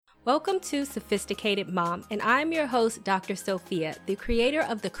Welcome to Sophisticated Mom, and I'm your host, Dr. Sophia, the creator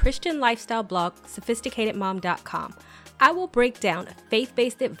of the Christian lifestyle blog, sophisticatedmom.com. I will break down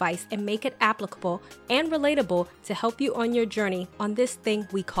faith-based advice and make it applicable and relatable to help you on your journey on this thing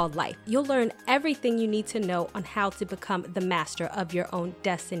we call life. You'll learn everything you need to know on how to become the master of your own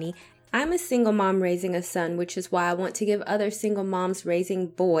destiny. I'm a single mom raising a son, which is why I want to give other single moms raising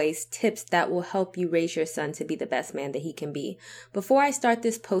boys tips that will help you raise your son to be the best man that he can be. Before I start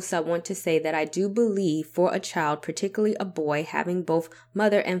this post, I want to say that I do believe for a child, particularly a boy, having both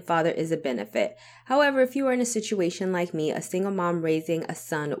mother and father is a benefit. However, if you are in a situation like me, a single mom raising a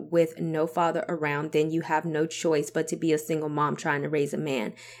son with no father around, then you have no choice but to be a single mom trying to raise a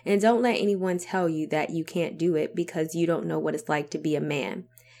man. And don't let anyone tell you that you can't do it because you don't know what it's like to be a man.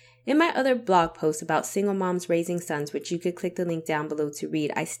 In my other blog post about single moms raising sons, which you could click the link down below to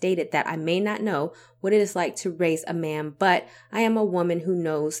read, I stated that I may not know what it is like to raise a man, but I am a woman who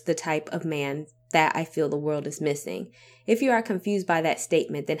knows the type of man that I feel the world is missing. If you are confused by that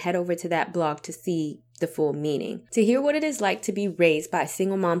statement, then head over to that blog to see the full meaning. To hear what it is like to be raised by a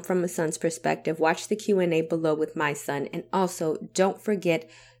single mom from a son's perspective, watch the Q&A below with my son, and also don't forget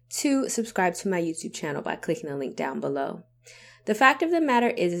to subscribe to my YouTube channel by clicking the link down below. The fact of the matter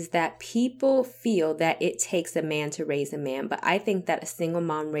is that people feel that it takes a man to raise a man, but I think that a single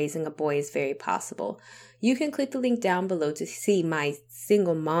mom raising a boy is very possible. You can click the link down below to see my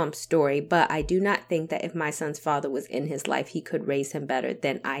single mom story, but I do not think that if my son's father was in his life, he could raise him better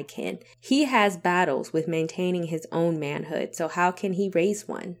than I can. He has battles with maintaining his own manhood, so how can he raise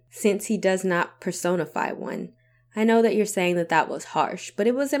one, since he does not personify one? I know that you're saying that that was harsh, but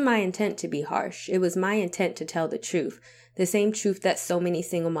it wasn't my intent to be harsh. It was my intent to tell the truth. The same truth that so many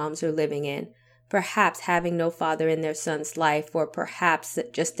single moms are living in. Perhaps having no father in their son's life, or perhaps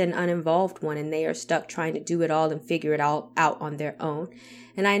just an uninvolved one and they are stuck trying to do it all and figure it all out on their own.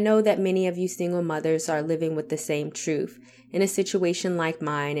 And I know that many of you single mothers are living with the same truth. In a situation like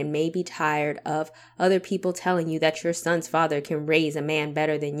mine, and may be tired of other people telling you that your son's father can raise a man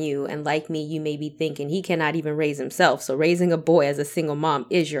better than you, and like me, you may be thinking he cannot even raise himself, so raising a boy as a single mom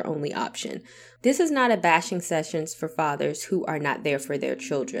is your only option. This is not a bashing session for fathers who are not there for their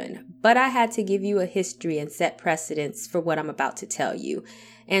children, but I had to give you a history and set precedents for what I'm about to tell you,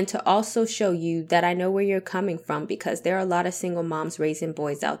 and to also show you that I know where you're coming from, because there are a lot of single moms raising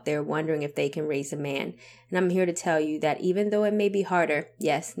boys out there wondering if they can raise a man. And I'm here to tell you that even though it may be harder,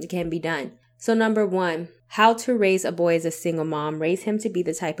 yes, it can be done. So number 1, how to raise a boy as a single mom. Raise him to be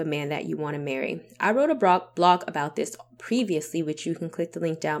the type of man that you want to marry. I wrote a blog about this previously, which you can click the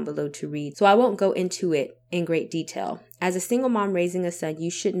link down below to read, so I won't go into it in great detail. As a single mom raising a son, you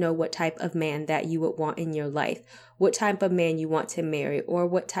should know what type of man that you would want in your life, what type of man you want to marry, or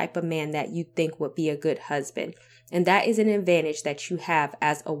what type of man that you think would be a good husband. And that is an advantage that you have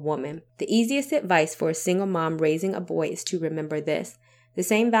as a woman. The easiest advice for a single mom raising a boy is to remember this. The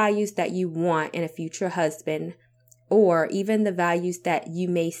same values that you want in a future husband, or even the values that you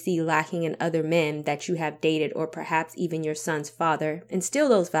may see lacking in other men that you have dated, or perhaps even your son's father, instill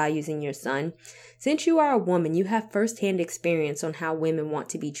those values in your son. Since you are a woman, you have firsthand experience on how women want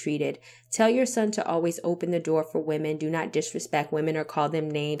to be treated. Tell your son to always open the door for women, do not disrespect women or call them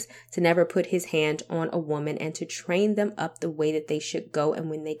names, to never put his hand on a woman, and to train them up the way that they should go, and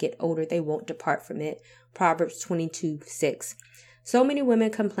when they get older, they won't depart from it. Proverbs 22:6. So many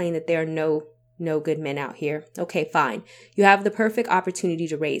women complain that there are no good men out here. Okay, fine. You have the perfect opportunity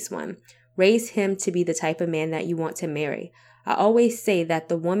to raise one. Raise him to be the type of man that you want to marry. I always say that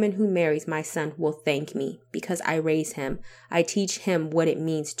the woman who marries my son will thank me because I raise him. I teach him what it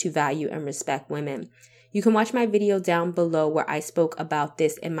means to value and respect women. You can watch my video down below where I spoke about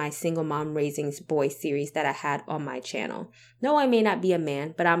this in my Single Mom Raising Boy series that I had on my channel. No, I may not be a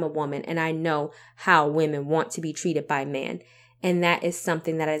man, but I'm a woman, and I know how women want to be treated by men. And that is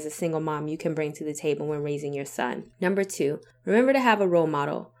something that as a single mom you can bring to the table when raising your son. Number 2, remember to have a role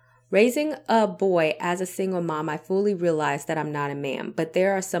model. Raising a boy as a single mom, I fully realize that I'm not a man, but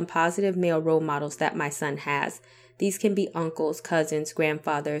there are some positive male role models that my son has. These can be uncles, cousins,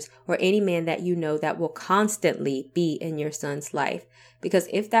 grandfathers, or any man that you know that will constantly be in your son's life. Because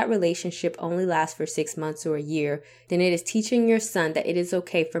if that relationship only lasts for 6 months or a year, then it is teaching your son that it is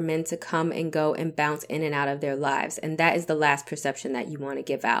okay for men to come and go and bounce in and out of their lives. And that is the last perception that you want to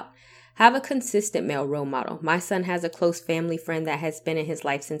give out. Have a consistent male role model. My son has a close family friend that has been in his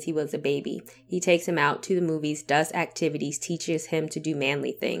life since he was a baby. He takes him out to the movies, does activities, teaches him to do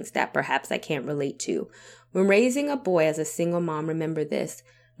manly things that perhaps I can't relate to. When raising a boy as a single mom, remember this.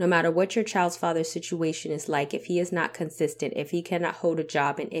 No matter what your child's father's situation is like, if he is not consistent, if he cannot hold a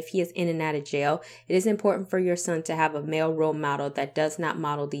job, and if he is in and out of jail, it is important for your son to have a male role model that does not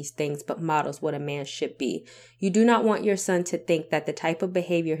model these things, but models what a man should be. You do not want your son to think that the type of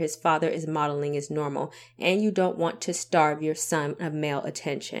behavior his father is modeling is normal, and you don't want to starve your son of male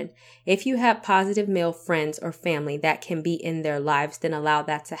attention. If you have positive male friends or family that can be in their lives, then allow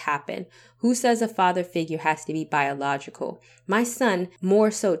that to happen. Who says a father figure has to be biological? My son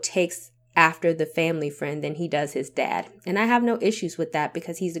more so takes after the family friend than he does his dad. And I have no issues with that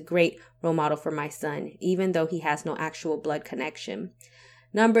because he's a great role model for my son, even though he has no actual blood connection.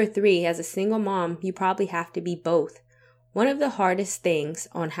 Number 3, as a single mom, you probably have to be both. One of the hardest things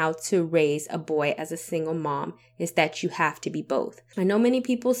on how to raise a boy as a single mom is that you have to be both. I know many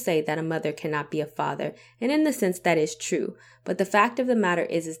people say that a mother cannot be a father, and in the sense that is true. But the fact of the matter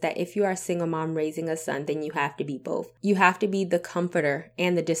is that if you are a single mom raising a son, then you have to be both. You have to be the comforter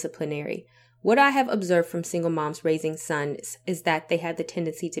and the disciplinary. What I have observed from single moms raising sons is that they have the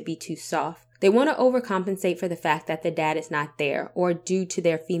tendency to be too soft. They want to overcompensate for the fact that the dad is not there, or due to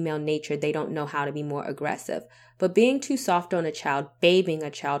their female nature, they don't know how to be more aggressive. But being too soft on a child, babying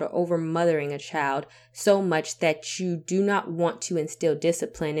a child, or over-mothering a child so much that you do not want to instill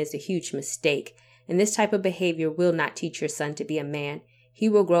discipline is a huge mistake. And this type of behavior will not teach your son to be a man. He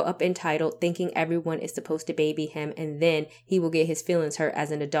will grow up entitled, thinking everyone is supposed to baby him, and then he will get his feelings hurt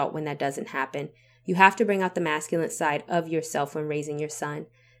as an adult when that doesn't happen. You have to bring out the masculine side of yourself when raising your son.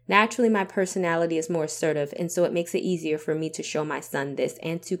 Naturally, my personality is more assertive, and so it makes it easier for me to show my son this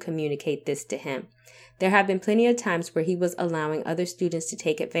and to communicate this to him. There have been plenty of times where he was allowing other students to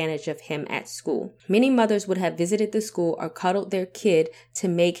take advantage of him at school. Many mothers would have visited the school or cuddled their kid to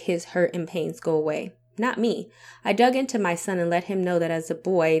make his hurt and pains go away. Not me. I dug into my son and let him know that as a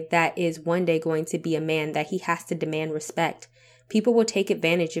boy that is one day going to be a man, that he has to demand respect. People will take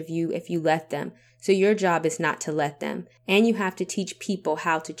advantage of you if you let them, so your job is not to let them. And you have to teach people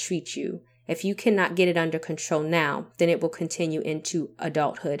how to treat you. If you cannot get it under control now, then it will continue into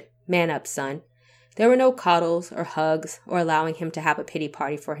adulthood. Man up, son. There were no cuddles or hugs or allowing him to have a pity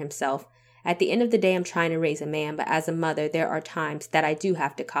party for himself. At the end of the day, I'm trying to raise a man, but as a mother, there are times that I do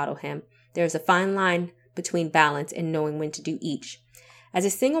have to coddle him. There's a fine line between balance and knowing when to do each. As a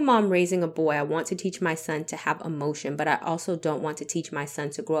single mom raising a boy, I want to teach my son to have emotion, but I also don't want to teach my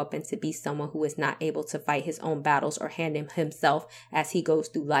son to grow up and to be someone who is not able to fight his own battles or handle himself as he goes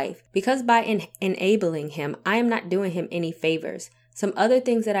through life. Because by enabling him, I am not doing him any favors. Some other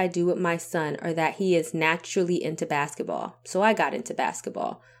things that I do with my son are that he is naturally into basketball. So I got into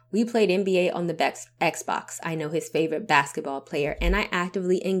basketball. We played NBA on the Xbox. I know his favorite basketball player, and I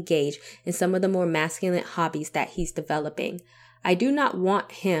actively engage in some of the more masculine hobbies that he's developing. I do not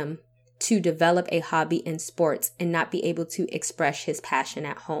want him to develop a hobby in sports and not be able to express his passion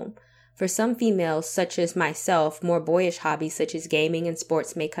at home. For some females, such as myself, more boyish hobbies such as gaming and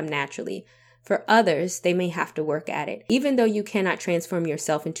sports may come naturally. For others, they may have to work at it. Even though you cannot transform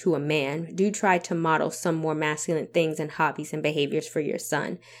yourself into a man, do try to model some more masculine things and hobbies and behaviors for your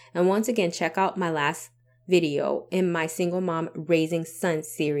son. And once again, check out my last video in my Single Mom Raising Son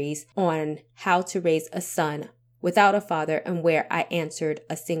series on how to raise a son without a father, and where I answered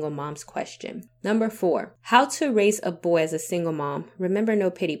a single mom's question. Number 4, how to raise a boy as a single mom. Remember,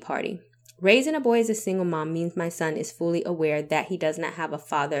 no pity party. Raising a boy as a single mom means my son is fully aware that he does not have a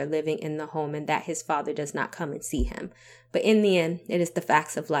father living in the home and that his father does not come and see him. But in the end, it is the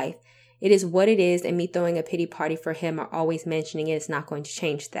facts of life. It is what it is, and me throwing a pity party for him or always mentioning it is not going to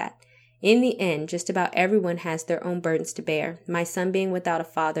change that. In the end, just about everyone has their own burdens to bear. My son being without a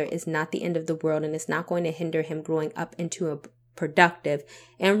father is not the end of the world, and it's not going to hinder him growing up into a productive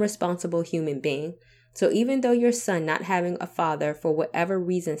and responsible human being. So even though your son not having a father for whatever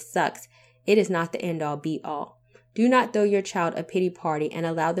reason sucks, it is not the end all be all. Do not throw your child a pity party and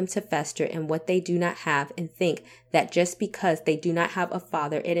allow them to fester in what they do not have and think that just because they do not have a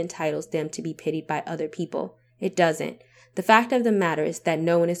father, it entitles them to be pitied by other people. It doesn't. The fact of the matter is that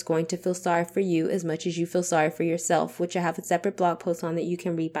no one is going to feel sorry for you as much as you feel sorry for yourself, which I have a separate blog post on that you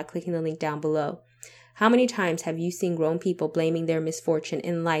can read by clicking the link down below. How many times have you seen grown people blaming their misfortune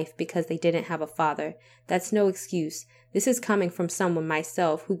in life because they didn't have a father? That's no excuse. This is coming from someone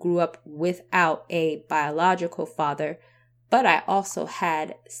myself who grew up without a biological father, but I also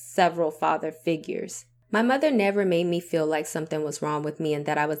had several father figures. My mother never made me feel like something was wrong with me and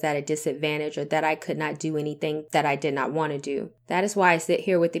that I was at a disadvantage or that I could not do anything that I did not want to do. That is why I sit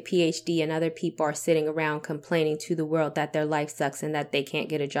here with the PhD and other people are sitting around complaining to the world that their life sucks and that they can't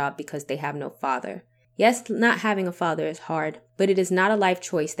get a job because they have no father. Yes, not having a father is hard, but it is not a life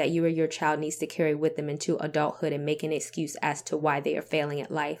choice that you or your child needs to carry with them into adulthood and make an excuse as to why they are failing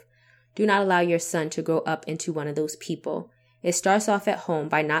at life. Do not allow your son to grow up into one of those people. It starts off at home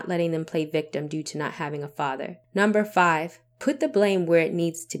by not letting them play victim due to not having a father. Number 5, put the blame where it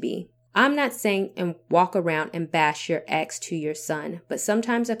needs to be. I'm not saying and walk around and bash your ex to your son, but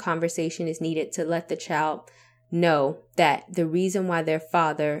sometimes a conversation is needed to let the child know that the reason why their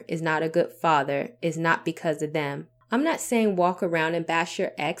father is not a good father is not because of them. I'm not saying walk around and bash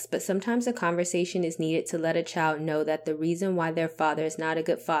your ex, but sometimes a conversation is needed to let a child know that the reason why their father is not a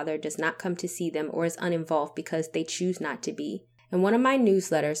good father does not come to see them or is uninvolved because they choose not to be. In one of my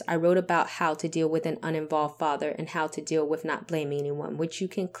newsletters, I wrote about how to deal with an uninvolved father and how to deal with not blaming anyone, which you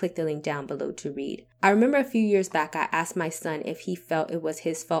can click the link down below to read. I remember a few years back, I asked my son if he felt it was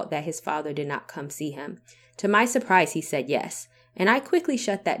his fault that his father did not come see him. To my surprise, he said yes, and I quickly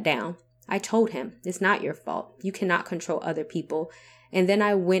shut that down. I told him, it's not your fault. You cannot control other people. And then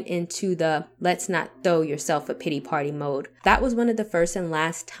I went into the let's not throw yourself a pity party mode. That was one of the first and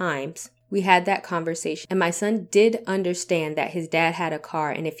last times we had that conversation. And my son did understand that his dad had a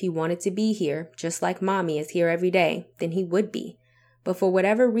car, and if he wanted to be here, just like mommy is here every day, then he would be. But for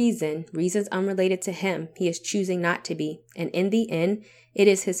whatever reasons unrelated to him, he is choosing not to be. And in the end, it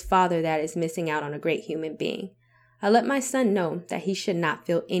is his father that is missing out on a great human being. I let my son know that he should not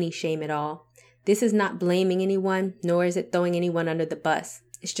feel any shame at all. This is not blaming anyone, nor is it throwing anyone under the bus.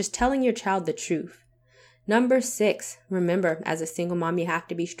 It's just telling your child the truth. Number 6, remember, as a single mom, you have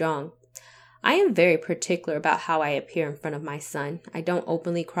to be strong. I am very particular about how I appear in front of my son. I don't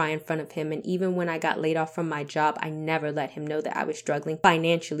openly cry in front of him, and even when I got laid off from my job, I never let him know that I was struggling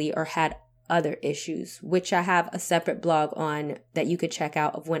financially or had other issues, which I have a separate blog on that you could check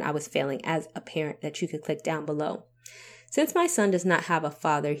out of when I was failing as a parent that you could click down below. Since my son does not have a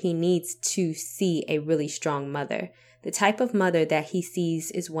father, he needs to see a really strong mother. The type of mother that he sees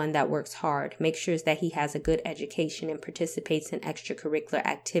is one that works hard, makes sure that he has a good education, and participates in extracurricular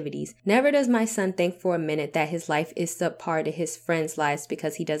activities. Never does my son think for a minute that his life is subpar to his friends' lives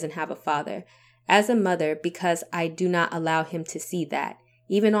because he doesn't have a father. As a mother, because I do not allow him to see that.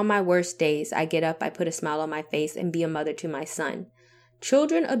 Even on my worst days, I get up, I put a smile on my face, and be a mother to my son.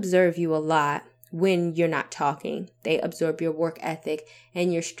 Children observe you a lot when you're not talking. They absorb your work ethic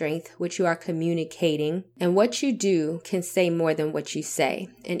and your strength, which you are communicating. And what you do can say more than what you say.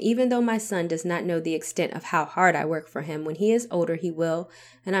 And even though my son does not know the extent of how hard I work for him, when he is older, he will.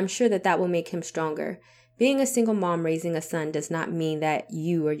 And I'm sure that will make him stronger. Being a single mom raising a son does not mean that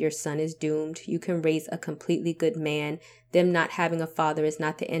you or your son is doomed. You can raise a completely good man. Them not having a father is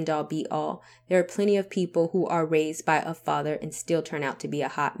not the end all be all. There are plenty of people who are raised by a father and still turn out to be a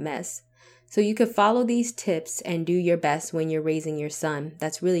hot mess. So you could follow these tips and do your best when you're raising your son.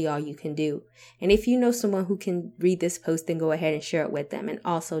 That's really all you can do. And if you know someone who can read this post, then go ahead and share it with them. And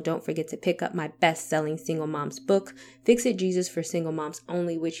also don't forget to pick up my best-selling single moms book, Fix It Jesus for Single Moms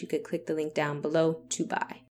Only, which you could click the link down below to buy.